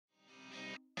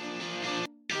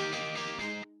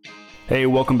Hey,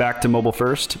 welcome back to Mobile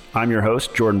First. I'm your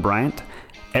host, Jordan Bryant.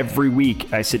 Every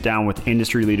week, I sit down with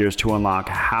industry leaders to unlock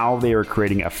how they are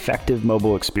creating effective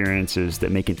mobile experiences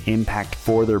that make an impact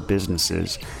for their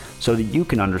businesses so that you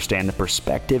can understand the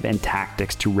perspective and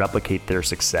tactics to replicate their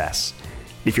success.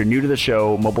 If you're new to the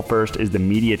show, Mobile First is the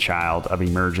media child of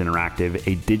Emerge Interactive,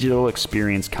 a digital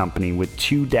experience company with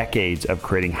 2 decades of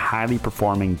creating highly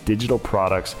performing digital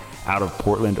products out of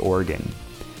Portland, Oregon.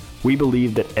 We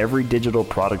believe that every digital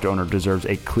product owner deserves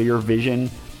a clear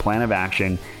vision, plan of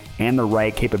action, and the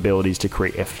right capabilities to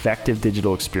create effective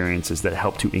digital experiences that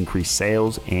help to increase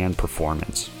sales and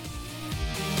performance.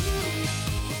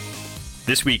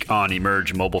 This week on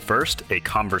Emerge Mobile First, a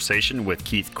conversation with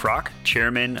Keith Krach,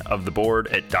 chairman of the board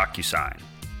at DocuSign.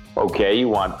 Okay, you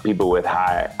want people with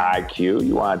high IQ,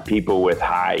 you want people with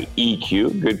high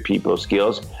EQ, good people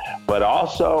skills, but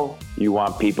also you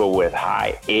want people with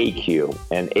high AQ.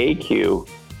 And AQ,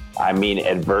 I mean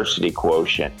adversity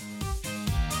quotient.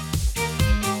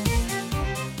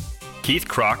 Keith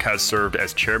Krach has served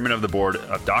as chairman of the board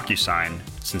of DocuSign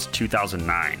since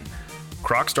 2009.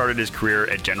 Krach started his career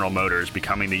at General Motors,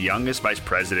 becoming the youngest vice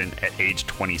president at age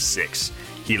 26.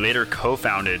 He later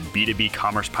co-founded B2B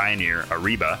commerce pioneer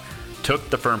Ariba, took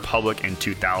the firm public in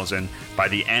 2000. By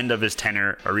the end of his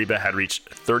tenure, Ariba had reached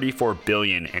 $34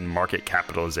 billion in market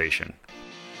capitalization.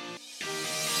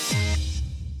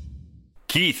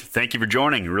 Keith, thank you for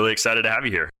joining. Really excited to have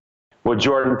you here. Well,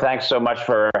 Jordan, thanks so much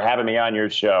for having me on your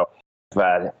show.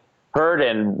 I've heard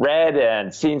and read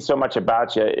and seen so much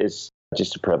about you. It's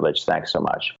just a privilege. Thanks so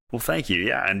much. Well, thank you.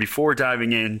 Yeah. And before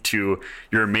diving into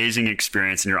your amazing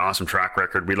experience and your awesome track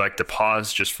record, we'd like to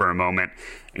pause just for a moment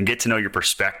and get to know your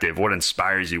perspective, what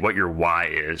inspires you, what your why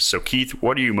is. So, Keith,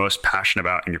 what are you most passionate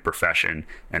about in your profession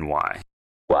and why?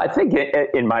 Well, I think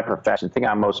in my profession, the thing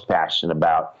I'm most passionate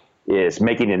about is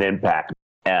making an impact,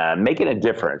 making a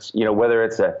difference, whether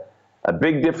it's a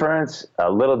big difference, a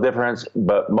little difference,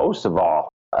 but most of all,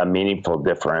 a meaningful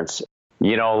difference.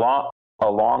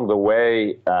 Along the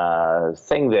way,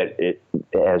 thing that it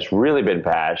has really been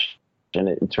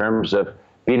passionate in terms of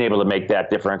being able to make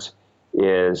that difference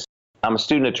is I'm a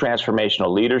student of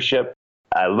transformational leadership.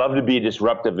 I love to be a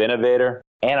disruptive innovator,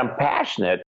 and I'm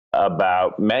passionate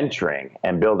about mentoring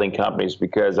and building companies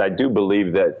because I do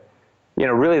believe that,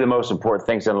 really the most important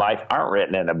things in life aren't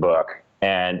written in a book,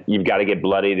 and you've got to get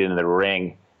bloodied in the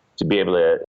ring to be able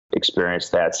to experience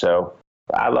that. So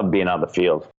I love being on the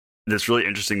field. It's really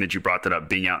interesting that you brought that up,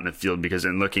 being out in the field, because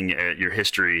in looking at your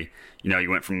history, you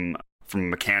went from a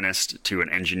mechanist to an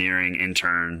engineering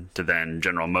intern to then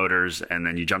General Motors, and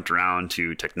then you jumped around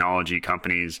to technology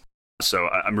companies. So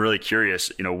I'm really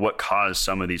curious, what caused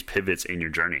some of these pivots in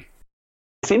your journey?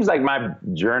 It seems like my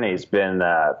journey's been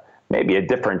maybe a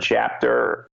different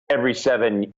chapter every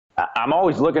 7 years. I'm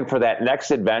always looking for that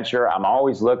next adventure. I'm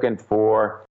always looking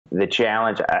for the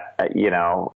challenge.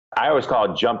 I always call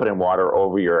it jumping in water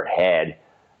over your head,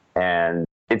 and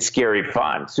it's scary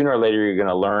fun. Sooner or later, you're going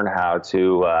to learn how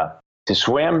to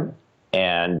swim,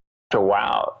 and after a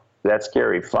while, that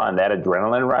scary fun, that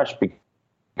adrenaline rush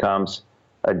becomes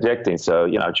addicting. So,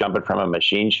 jumping from a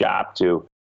machine shop to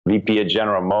VP of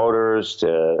General Motors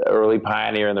to early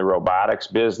pioneer in the robotics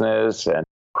business and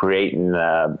creating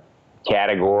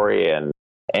category and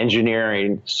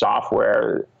engineering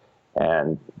software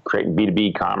and creating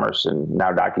B2B commerce and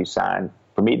now DocuSign.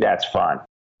 For me, that's fun.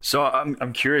 So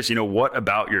I'm curious, what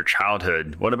about your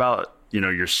childhood? What about,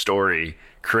 your story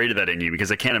created that in you?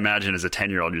 Because I can't imagine as a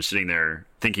 10-year-old, you're sitting there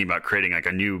thinking about creating like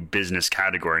a new business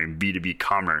category in B2B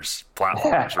commerce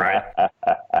platforms, right?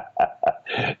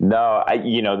 No,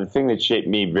 the thing that shaped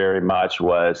me very much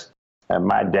was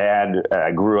my dad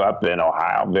grew up in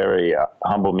Ohio, very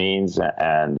humble means,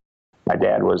 and my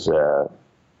dad was a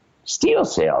steel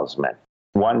salesman.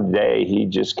 One day, he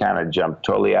just kind of jumped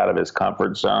totally out of his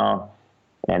comfort zone,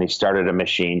 and he started a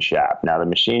machine shop. Now, the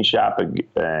machine shop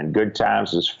in good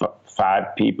times was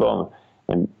 5 people,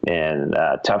 and in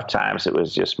tough times, it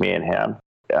was just me and him.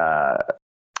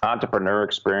 Entrepreneur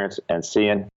experience and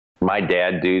seeing my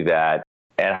dad do that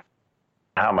and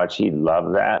how much he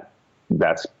loved that,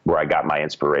 that's where I got my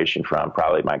inspiration from,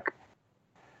 probably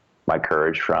my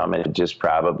courage from, and just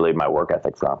probably my work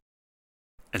ethic from.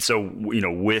 And so,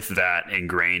 with that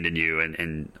ingrained in you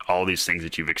and all these things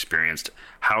that you've experienced,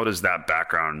 how does that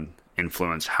background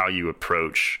influence how you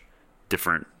approach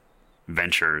different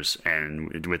ventures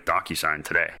and with DocuSign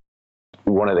today?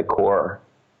 One of the core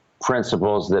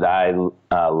principles that I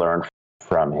learned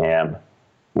from him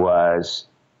was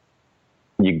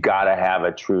you got to have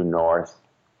a true north.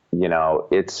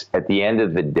 It's at the end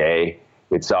of the day,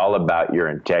 it's all about your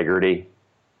integrity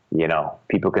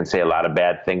People can say a lot of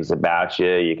bad things about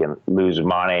you. You can lose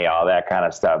money, all that kind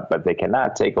of stuff, but they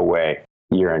cannot take away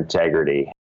your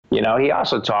integrity. He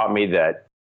also taught me that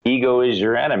ego is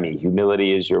your enemy.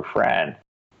 Humility is your friend.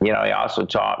 He also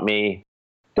taught me,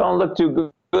 don't look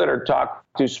too good or talk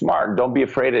too smart. Don't be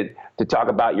afraid to talk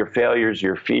about your failures,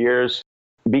 your fears,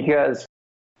 because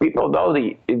people know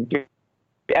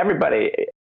everybody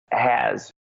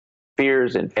has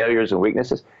fears and failures and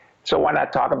weaknesses. So why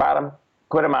not talk about them?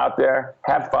 Put them out there,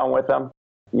 have fun with them.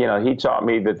 He taught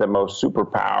me that the most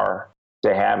superpower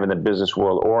to have in the business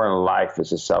world or in life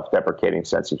is a self-deprecating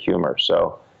sense of humor.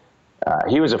 So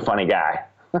he was a funny guy.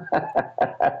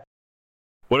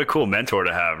 What a cool mentor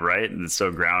to have, right? And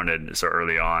so grounded so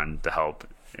early on to help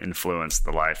influence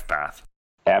the life path.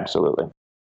 Absolutely.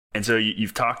 And so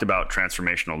you've talked about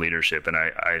transformational leadership, and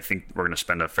I think we're going to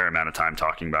spend a fair amount of time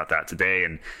talking about that today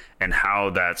and how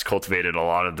that's cultivated a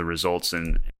lot of the results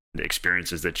and the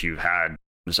experiences that you've had.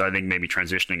 So I think maybe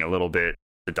transitioning a little bit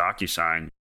to DocuSign,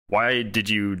 why did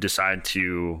you decide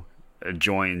to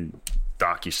join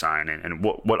DocuSign, and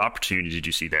what opportunity did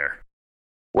you see there?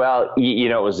 Well,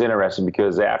 it was interesting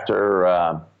because after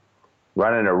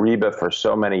running Ariba for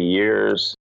so many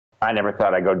years, I never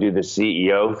thought I'd go do the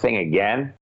CEO thing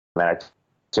again. And I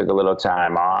took a little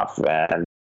time off, and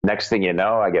next thing you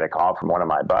know, I get a call from one of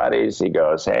my buddies. He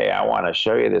goes, "Hey, I want to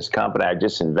show you this company I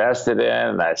just invested in."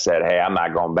 And I said, "Hey, I'm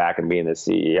not going back and being the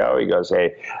CEO." He goes,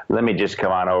 "Hey, let me just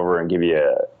come on over and give you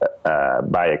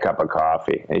buy you a cup of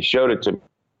coffee." And he showed it to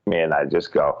me, and I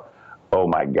just go, "Oh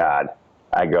my God."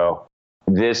 I go,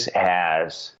 "This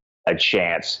has a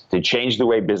chance to change the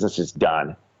way business is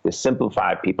done, to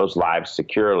simplify people's lives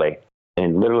securely,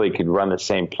 and literally could run the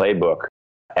same playbook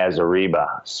as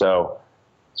Ariba." So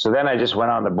then I just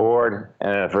went on the board,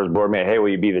 and the first board meeting, "Hey, will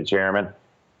you be the chairman?"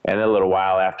 And then a little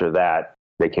while after that,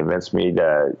 they convinced me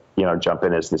to, jump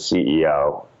in as the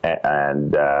CEO.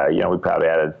 And we probably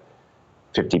had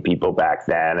 50 people back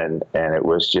then, and it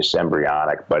was just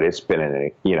embryonic. But it's been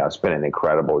an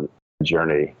incredible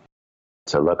journey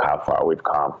to look how far we've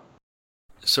come.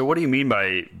 So what do you mean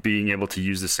by being able to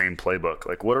use the same playbook?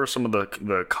 Like, what are some of the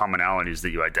commonalities that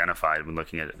you identified when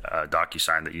looking at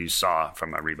DocuSign that you saw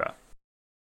from Ariba?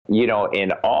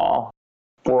 In all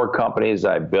 4 companies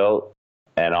I built,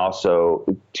 and also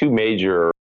 2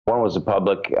 major, one was a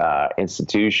public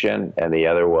institution and the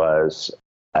other was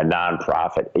a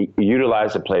nonprofit,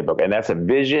 utilize the playbook. And that's a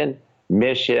vision,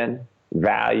 mission,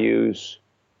 values,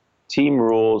 team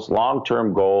rules,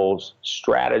 long-term goals,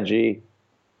 strategy,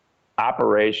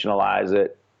 operationalize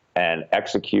it, and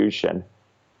execution.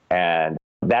 And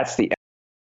that's the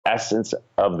essence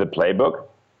of the playbook.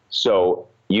 So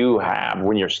you have,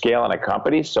 when you're scaling a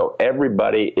company, so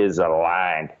everybody is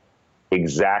aligned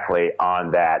exactly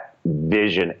on that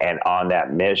vision and on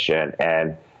that mission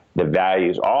and the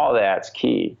values. All that's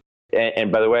key.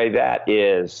 And by the way,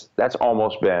 that's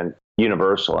almost been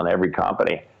universal in every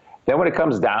company. Then when it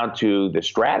comes down to the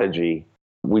strategy,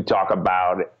 we talk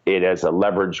about it as a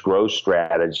leverage growth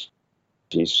strategy.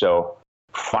 So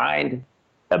find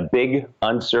a big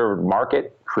unserved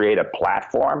market, create a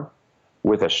platform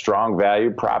with a strong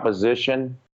value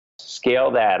proposition,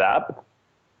 scale that up,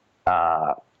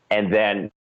 and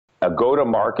then a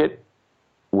go-to-market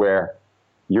where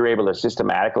you're able to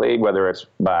systematically, whether it's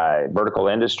by vertical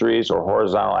industries or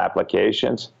horizontal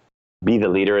applications, be the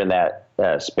leader in that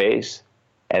space,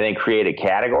 and then create a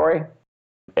category.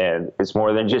 And it's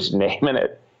more than just naming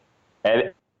it.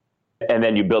 And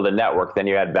then you build a network, then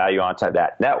you add value onto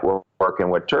that network.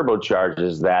 And what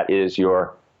turbocharges that is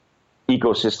your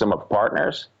ecosystem of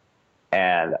partners.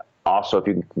 And also if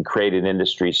you can create an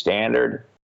industry standard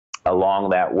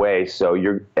along that way. So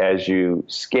as you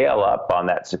scale up on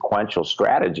that sequential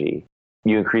strategy,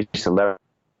 you increase the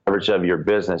leverage of your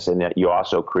business, and that you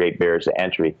also create barriers to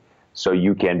entry so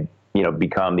you can,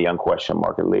 become the unquestioned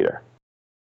market leader.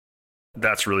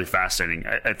 That's really fascinating.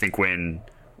 I think when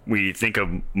we think of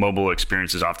mobile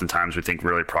experiences, oftentimes we think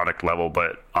really product level,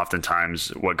 but oftentimes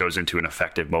what goes into an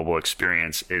effective mobile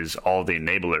experience is all the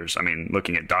enablers. I mean,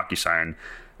 looking at DocuSign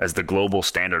as the global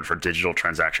standard for digital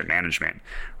transaction management,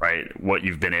 right? What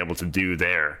you've been able to do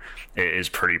there is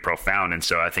pretty profound. And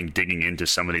so I think digging into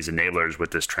some of these enablers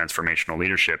with this transformational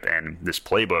leadership and this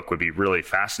playbook would be really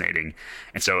fascinating.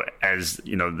 And so as the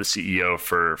CEO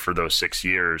for those 6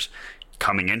 years,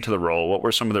 coming into the role, what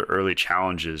were some of the early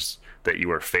challenges that you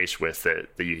were faced with that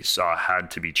you saw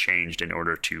had to be changed in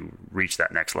order to reach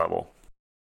that next level?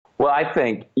 Well, I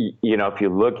think, if you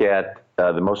look at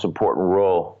the most important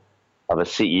role of a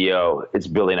CEO, it's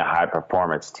building a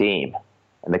high-performance team.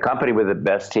 And the company with the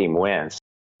best team wins.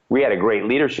 We had a great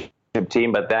leadership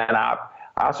team, but then I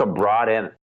also brought in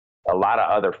a lot of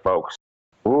other folks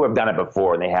who have done it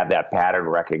before, and they have that pattern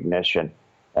recognition,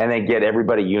 and they get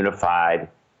everybody unified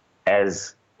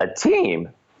as a team,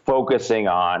 focusing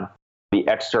on the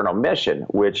external mission,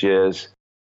 which is,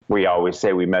 we always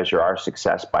say we measure our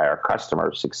success by our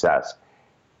customer success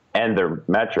and their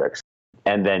metrics,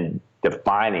 and then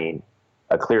defining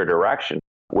a clear direction,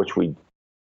 which we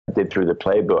did through the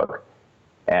playbook.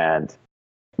 And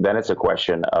then it's a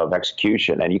question of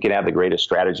execution. And you can have the greatest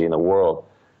strategy in the world,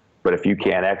 but if you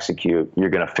can't execute, you're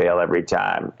going to fail every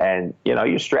time. And,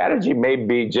 your strategy may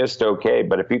be just okay,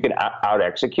 but if you can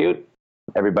out-execute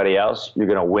everybody else, you're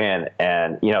going to win.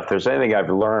 And, if there's anything I've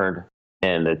learned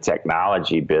in the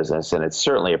technology business, and it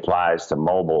certainly applies to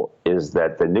mobile, is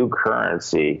that the new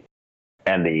currency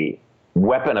and the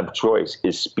weapon of choice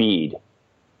is speed.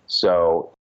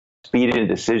 So speed in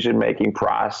decision-making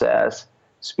process,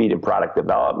 speed in product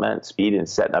development, speed in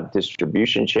setting up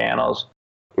distribution channels.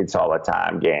 It's all a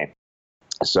time game.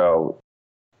 So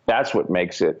that's what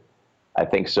makes it, I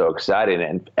think, so exciting.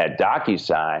 And at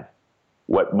DocuSign,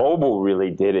 what mobile really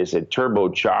did is it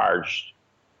turbocharged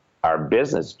our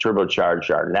business,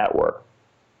 turbocharged our network,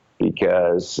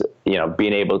 because,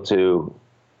 being able to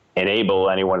enable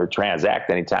anyone to transact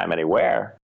anytime,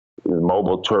 anywhere,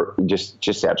 mobile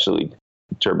just absolutely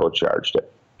turbocharged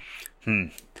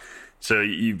it. So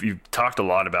you've talked a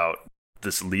lot about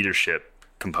this leadership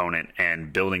component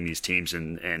and building these teams,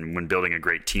 and when building a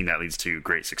great team, that leads to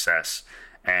great success.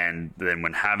 And then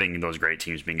when having those great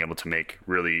teams, being able to make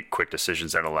really quick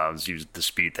decisions that allows you to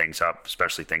speed things up,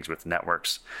 especially things with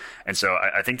networks. And so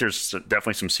I think there's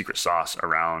definitely some secret sauce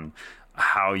around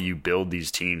how you build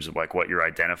these teams, like what you're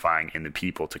identifying in the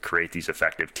people to create these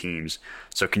effective teams.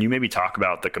 So can you maybe talk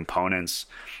about the components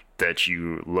that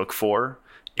you look for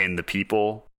in the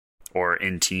people or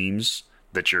in teams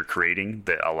that you're creating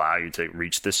that allow you to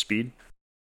reach this speed?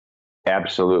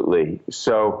 Absolutely.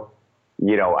 So,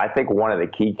 I think one of the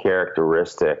key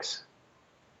characteristics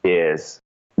is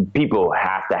people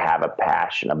have to have a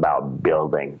passion about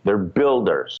building. They're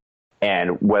builders.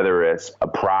 And whether it's a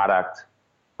product,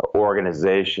 an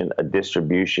organization, a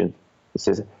distribution,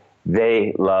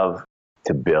 they love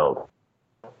to build.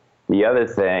 The other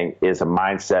thing is a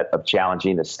mindset of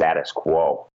challenging the status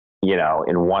quo.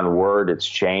 In one word, it's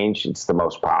change. It's the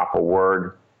most powerful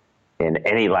word in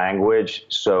any language.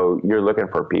 So you're looking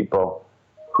for people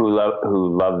who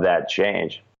love that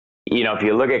change. If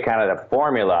you look at kind of the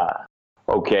formula,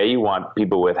 okay, you want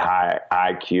people with high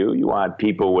IQ, you want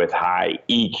people with high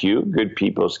EQ, good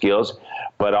people skills,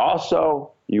 but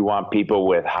also you want people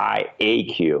with high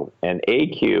AQ. And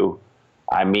AQ,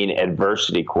 I mean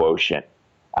adversity quotient.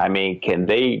 I mean, can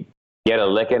they get a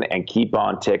licking and keep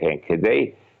on ticking? Could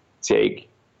they take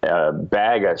a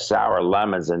bag of sour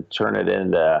lemons and turn it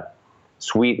into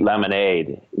sweet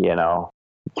lemonade?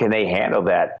 Can they handle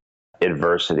that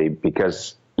adversity?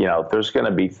 Because, there's going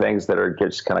to be things that are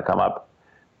just going to come up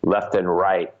left and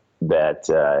right that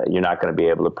you're not going to be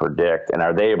able to predict. And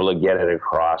are they able to get it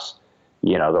across,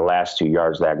 the last 2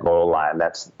 yards of that goal line?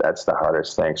 That's the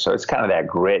hardest thing. So it's kind of that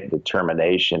grit,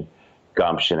 determination,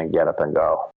 gumption, and get up and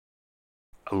go.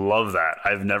 I love that.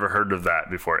 I've never heard of that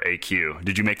before, AQ.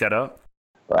 Did you make that up?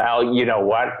 Well, you know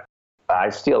what? I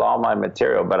steal all my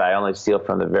material, but I only steal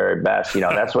from the very best.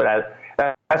 That's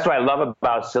what I love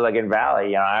about Silicon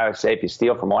Valley. I always say if you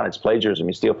steal from one, it's plagiarism.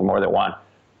 You steal from more than one,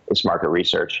 it's market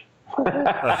research.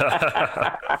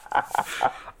 I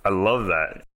love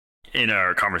that. In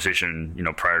our conversation,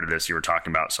 prior to this, you were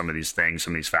talking about some of these things,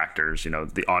 some of these factors,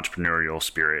 the entrepreneurial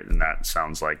spirit, and that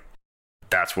sounds like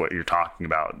that's what you're talking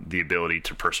about, the ability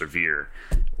to persevere,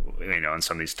 in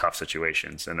some of these tough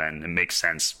situations. And then it makes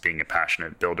sense being a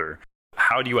passionate builder.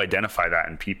 How do you identify that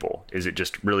in people? Is it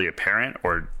just really apparent,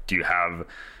 or do you have,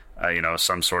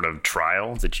 some sort of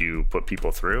trial that you put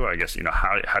people through? I guess,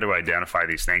 how do I identify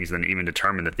these things and then even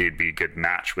determine that they'd be a good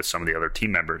match with some of the other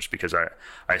team members? Because I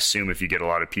assume if you get a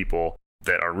lot of people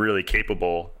that are really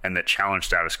capable and that challenge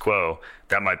status quo,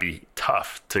 that might be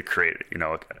tough to create,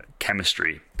 a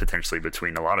chemistry potentially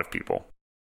between a lot of people.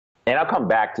 And I'll come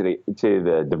back to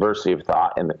the diversity of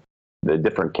thought and the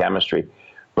different chemistry.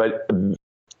 But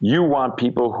you want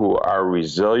people who are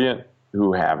resilient,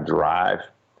 who have drive,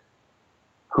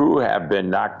 who have been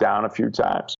knocked down a few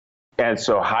times. And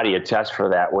so how do you test for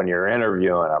that when you're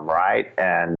interviewing them, right?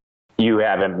 And you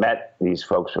haven't met these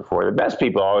folks before. The best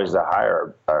people always to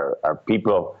hire are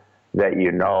people that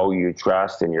you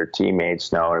trust, and your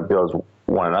teammates know, and it builds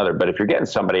one another. But if you're getting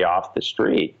somebody off the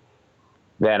street,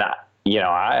 then, I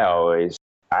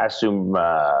assume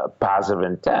positive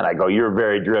intent. I go, you're a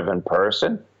very driven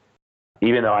person,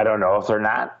 even though I don't know if they're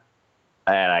not.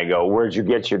 And I go, where'd you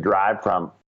get your drive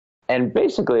from? And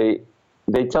basically,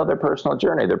 they tell their personal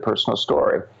journey, their personal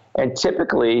story. And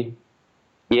typically,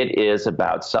 it is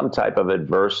about some type of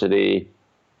adversity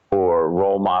or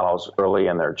role models early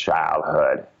in their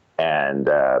childhood. And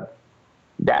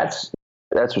that's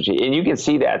what and you can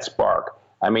see that spark.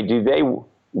 I mean, do they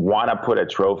want to put a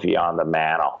trophy on the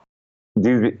mantle?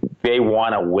 Do they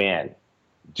want to win?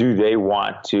 Do they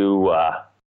want to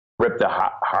rip the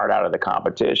heart out of the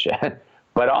competition?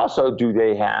 But also, do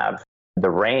they have the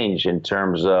range in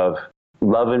terms of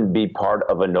love and be part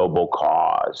of a noble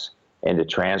cause and to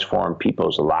transform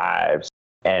people's lives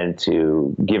and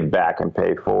to give back and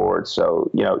pay forward? So,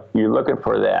 you're looking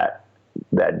for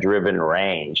that driven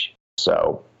range.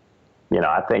 So,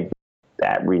 I think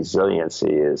that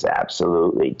resiliency is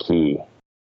absolutely key.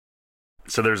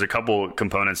 So there's a couple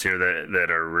components here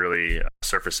that are really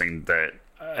surfacing that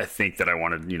I think that I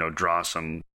want to, draw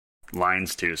some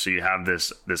lines to. So you have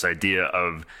this idea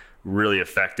of really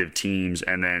effective teams,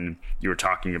 and then you were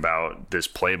talking about this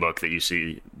playbook that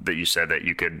you said that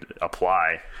you could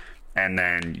apply, and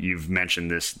then you've mentioned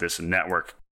this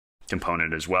network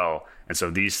component as well. And so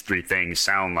these three things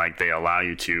sound like they allow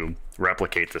you to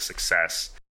replicate the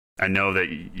success. I know that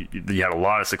you had a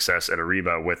lot of success at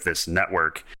Ariba with this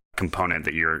network component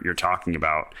that you're talking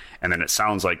about, and then it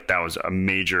sounds like that was a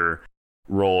major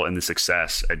role in the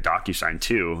success at DocuSign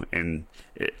too. And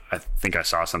I think I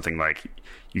saw something like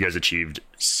you guys achieved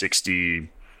 60x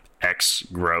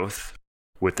growth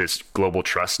with this global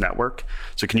trust network.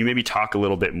 So can you maybe talk a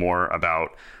little bit more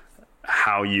about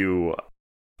how you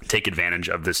take advantage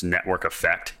of this network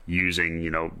effect using,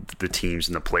 the teams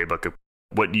and the playbook?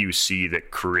 What do you see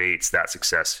that creates that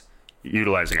success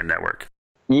utilizing a network?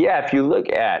 Yeah, if you look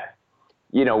at,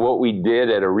 what we did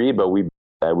at Ariba,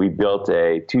 we built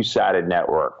a two-sided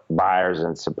network, buyers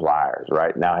and suppliers,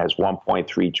 right? Now it has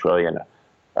 1.3 trillion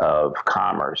of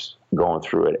commerce going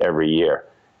through it every year.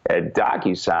 At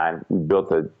DocuSign, we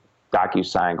built a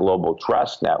DocuSign Global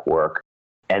Trust Network,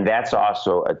 and that's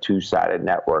also a two-sided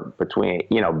network between,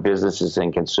 businesses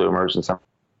and consumers, and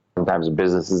sometimes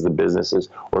businesses to businesses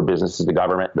or businesses to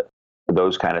government,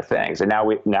 those kind of things. And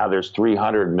now there's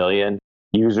 300 million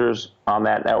users on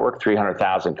that network.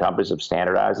 300,000 companies have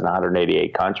standardized in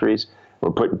 188 countries.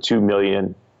 We're putting 2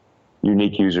 million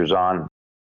unique users on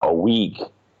a week.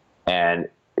 And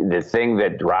the thing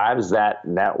that drives that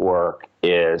network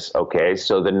is,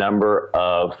 so the number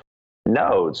of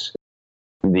nodes,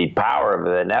 the power of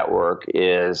the network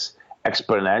is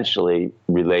exponentially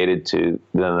related to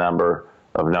the number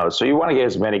of nodes. So you want to get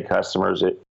as many customers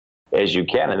as you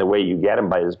can. And the way you get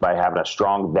them is by having a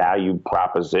strong value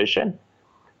proposition.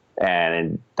 And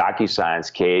in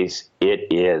DocuSign's case, it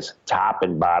is top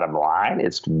and bottom line.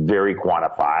 It's very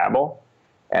quantifiable.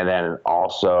 And then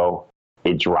also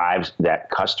it drives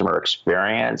that customer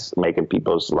experience, making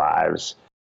people's lives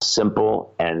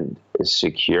simple and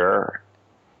secure.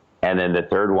 And then the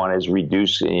third one is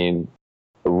reducing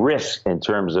risk in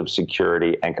terms of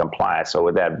security and compliance. So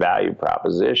with that value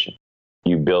proposition,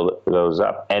 you build those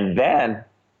up. And then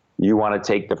you want to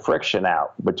take the friction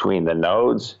out between the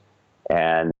nodes.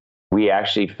 And we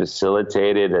actually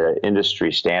facilitated an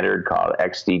industry standard called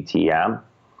XDTM,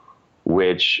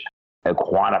 which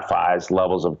quantifies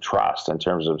levels of trust in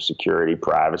terms of security,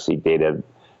 privacy, data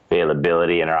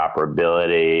availability,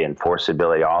 interoperability,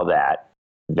 enforceability, all that.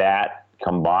 That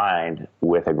combined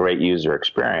with a great user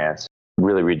experience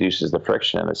really reduces the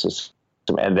friction in the system.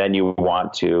 And then you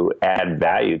want to add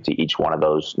value to each one of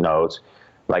those nodes.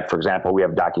 Like, for example, we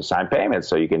have DocuSign payments,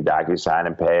 so you can DocuSign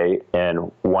and pay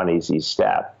in one easy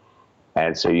step.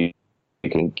 And so you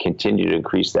can continue to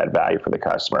increase that value for the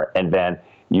customer. And then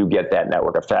you get that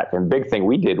network effect. And the big thing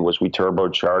we did was we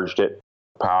turbocharged it,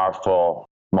 powerful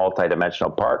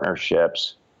multidimensional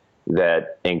partnerships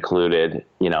that included,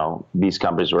 these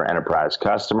companies were enterprise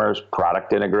customers,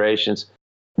 product integrations,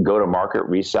 go-to-market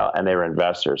resell, and they were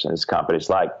investors. And it's companies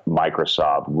like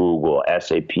Microsoft, Google,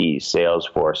 SAP,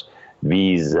 Salesforce,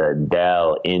 Visa,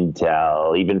 Dell,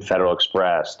 Intel, even Federal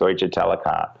Express, Deutsche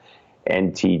Telekom,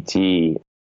 NTT,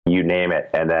 you name it.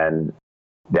 And then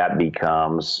that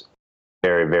becomes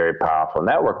very, very powerful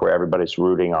network where everybody's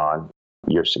rooting on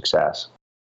your success.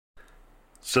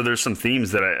 So there's some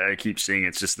themes that I keep seeing.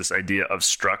 It's just this idea of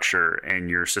structure, and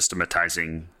you're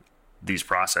systematizing these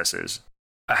processes.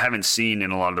 I haven't seen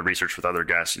in a lot of the research with other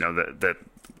guests, that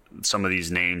some of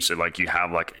these names are like you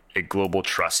have like a global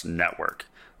trust network.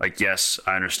 Like, yes,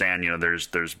 I understand, there's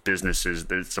businesses,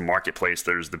 there's a marketplace,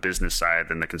 there's the business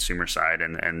side and the consumer side,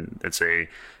 and it's a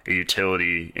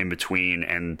utility in between.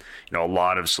 And, a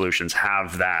lot of solutions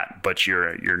have that, but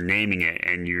you're naming it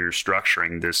and you're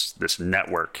structuring this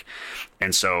network.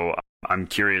 And so I'm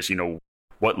curious,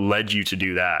 what led you to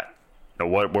do that?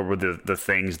 What were the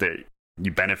things that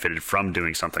you benefited from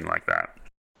doing something like that?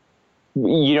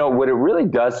 What it really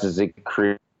does is it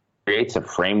creates a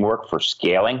framework for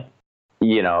scaling.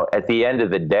 At the end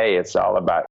of the day, it's all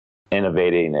about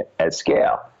innovating at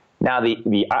scale. Now,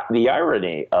 the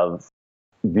irony of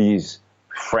these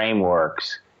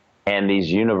frameworks and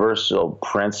these universal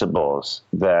principles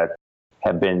that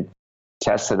have been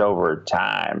tested over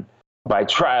time by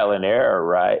trial and error,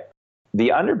 right?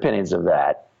 The underpinnings of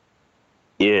that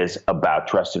is about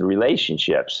trusted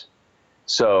relationships.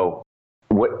 So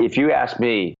if you ask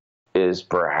me, is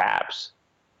perhaps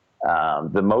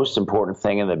the most important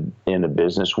thing in the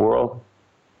business world,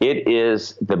 it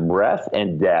is the breadth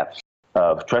and depth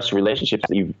of trusted relationships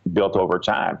that you've built over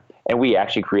time. And we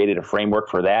actually created a framework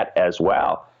for that as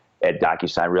well at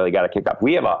DocuSign. Really got to kick off.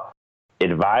 We have a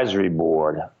advisory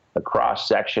board, a cross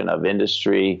section of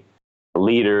industry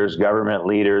leaders, government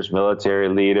leaders, military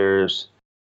leaders,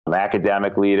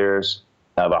 academic leaders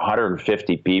of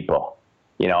 150 people.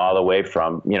 All the way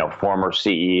from, former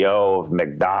CEO of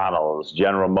McDonald's,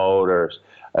 General Motors,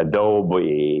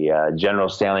 Adobe, General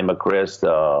Stanley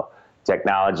McChrystal,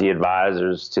 technology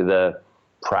advisors to the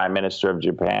Prime Minister of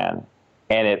Japan.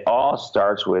 And it all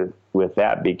starts with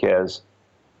that because,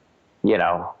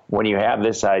 when you have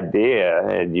this idea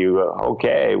and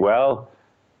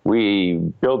we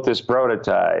built this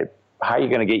prototype, how are you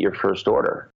going to get your first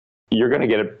order? You're going to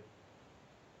get it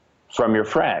from your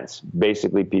friends,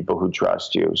 basically people who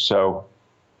trust you. So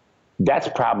that's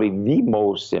probably the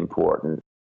most important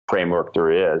framework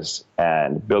there is.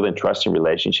 And building trusting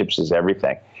relationships is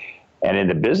everything. And in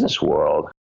the business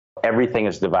world, everything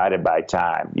is divided by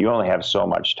time. You only have so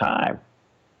much time.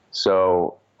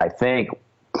 So I think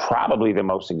probably the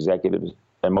most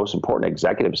important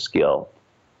executive skill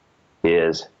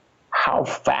is how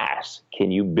fast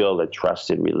can you build a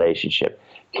trusted relationship?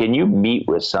 Can you meet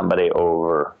with somebody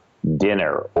over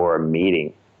dinner or a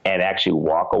meeting and actually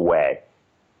walk away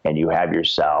and you have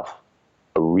yourself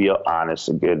a real honest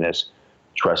to goodness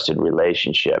trusted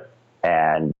relationship?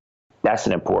 And that's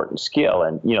an important skill.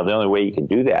 And the only way you can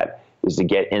do that is to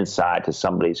get inside to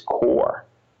somebody's core.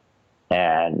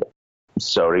 And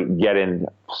so to get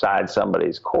inside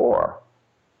somebody's core,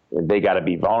 they got to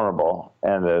be vulnerable.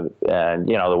 And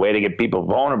the way to get people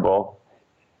vulnerable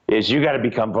is you got to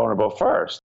become vulnerable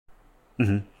first.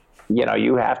 Mm-hmm.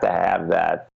 You have to have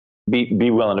that,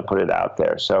 be willing to put it out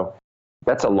there. So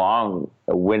that's a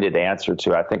long-winded answer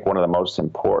to, I think, one of the most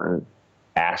important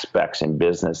aspects in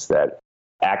business that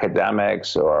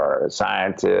academics or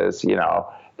scientists,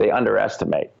 they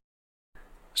underestimate.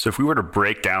 So if we were to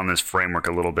break down this framework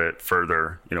a little bit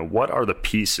further, what are the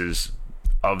pieces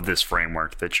of this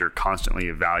framework that you're constantly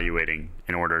evaluating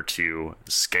in order to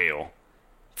scale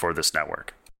for this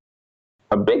network?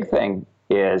 A big thing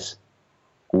is,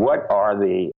 what are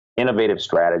the innovative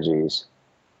strategies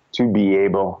to be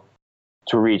able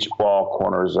to reach all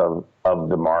corners of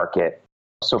the market?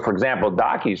 So, for example,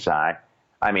 DocuSign,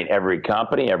 every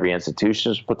company, every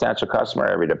institution is a potential customer,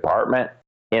 every department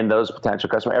in those potential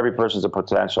customers, every person is a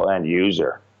potential end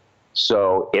user.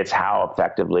 So it's how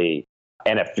effectively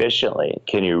and efficiently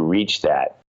can you reach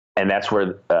that? And that's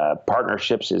where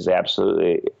partnerships is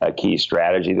absolutely a key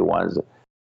strategy, the ones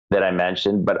that I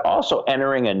mentioned, but also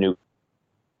entering a new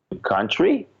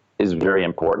country is very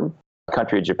important. The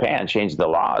country of Japan changed the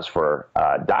laws for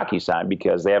DocuSign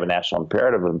because they have a national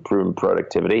imperative of improving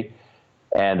productivity,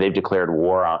 and they've declared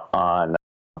war on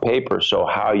paper. So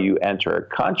how you enter a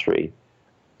country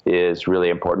is really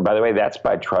important. By the way, that's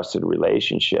by trusted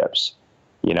relationships,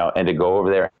 and to go over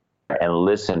there and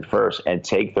listen first and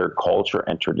take their culture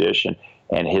and tradition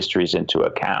and histories into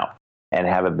account and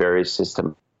have a very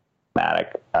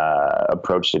systematic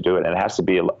approach to do it. And it has to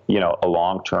be, a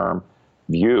long-term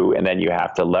view. And then you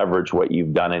have to leverage what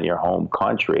you've done in your home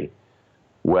country,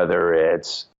 whether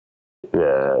it's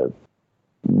the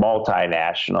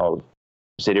multinational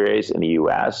subsidiaries in the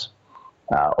U.S.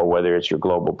 Or whether it's your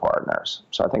global partners.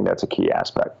 So I think that's a key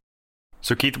aspect.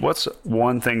 So Keith, what's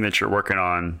one thing that you're working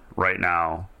on right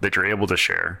now that you're able to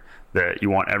share that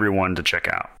you want everyone to check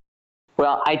out?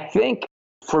 Well, I think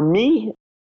for me,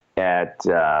 at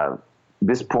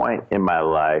this point in my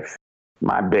life,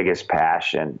 my biggest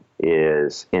passion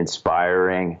is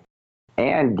inspiring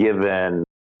and giving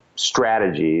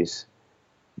strategies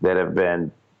that have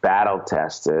been battle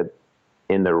tested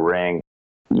in the ring,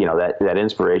 that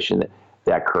inspiration,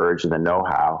 that courage and the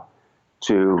know-how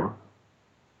to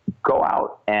go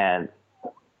out and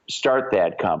start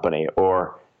that company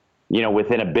or,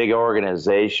 within a big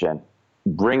organization,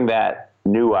 bring that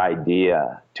new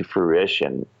idea to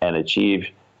fruition and achieve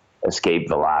escape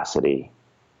velocity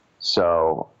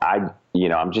So I'm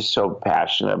just so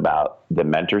passionate about the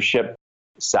mentorship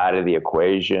side of the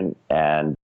equation.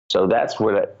 And so that's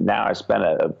what now I spend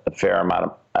a fair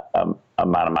amount of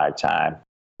my time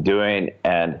doing.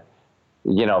 And,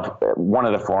 one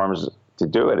of the forms to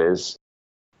do it is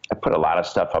I put a lot of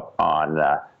stuff up on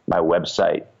my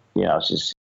website, it's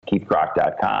just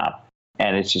keithkrock.com.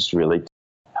 And it's just really to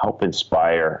help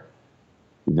inspire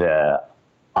the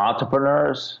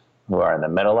entrepreneurs who are in the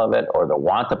middle of it, or the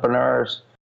wantrepreneurs,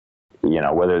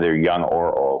 whether they're young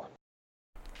or old.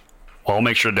 Well, I'll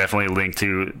make sure to definitely link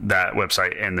to that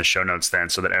website in the show notes then,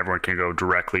 so that everyone can go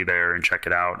directly there and check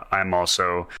it out. I'm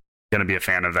also going to be a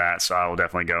fan of that, so I will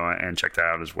definitely go and check that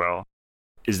out as well.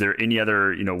 Is there any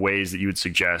other, ways that you would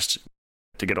suggest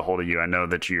to get a hold of you? I know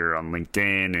that you're on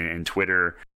LinkedIn and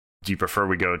Twitter. Do you prefer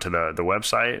we go to the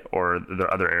website, or are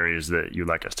there other areas that you'd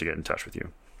like us to get in touch with you?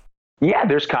 Yeah,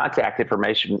 there's contact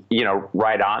information,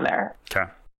 right on there. Okay.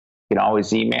 You can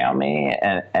always email me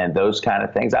and those kind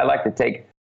of things. I like to take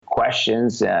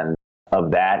questions and of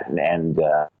that and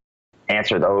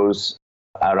answer those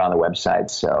out on the website.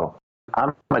 So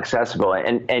I'm accessible.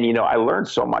 And I learned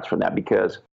so much from that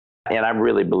because, and I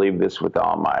really believe this with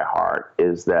all my heart,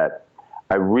 is that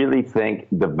I really think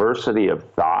diversity of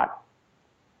thought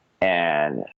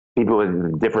and people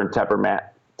with different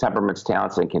temperaments,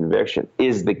 talents, and conviction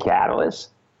is the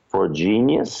catalyst for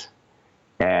genius,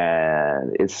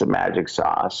 and it's the magic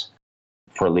sauce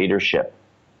for leadership.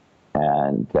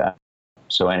 And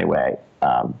so anyway,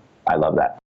 I love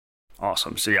that.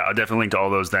 Awesome. So yeah, I'll definitely link to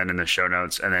all those then in the show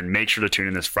notes, and then make sure to tune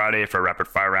in this Friday for a rapid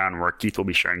fire round where Keith will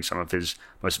be sharing some of his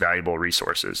most valuable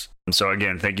resources. And so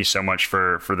again, thank you so much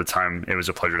for the time. It was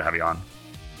a pleasure to have you on.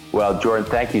 Well, Jordan,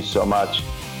 thank you so much.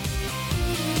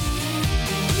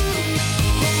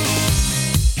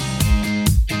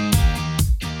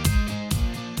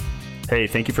 Hey,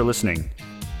 thank you for listening.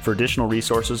 For additional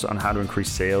resources on how to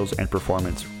increase sales and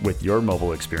performance with your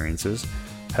mobile experiences,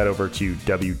 head over to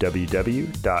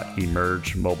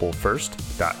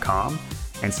www.emergemobilefirst.com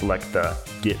and select the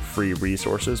Get Free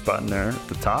Resources button there at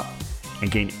the top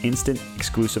and gain instant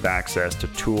exclusive access to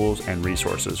tools and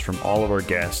resources from all of our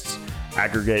guests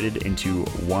aggregated into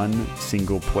one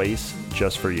single place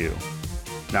just for you.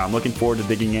 Now, I'm looking forward to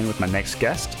digging in with my next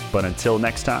guest, but until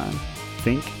next time,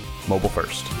 think mobile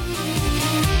first.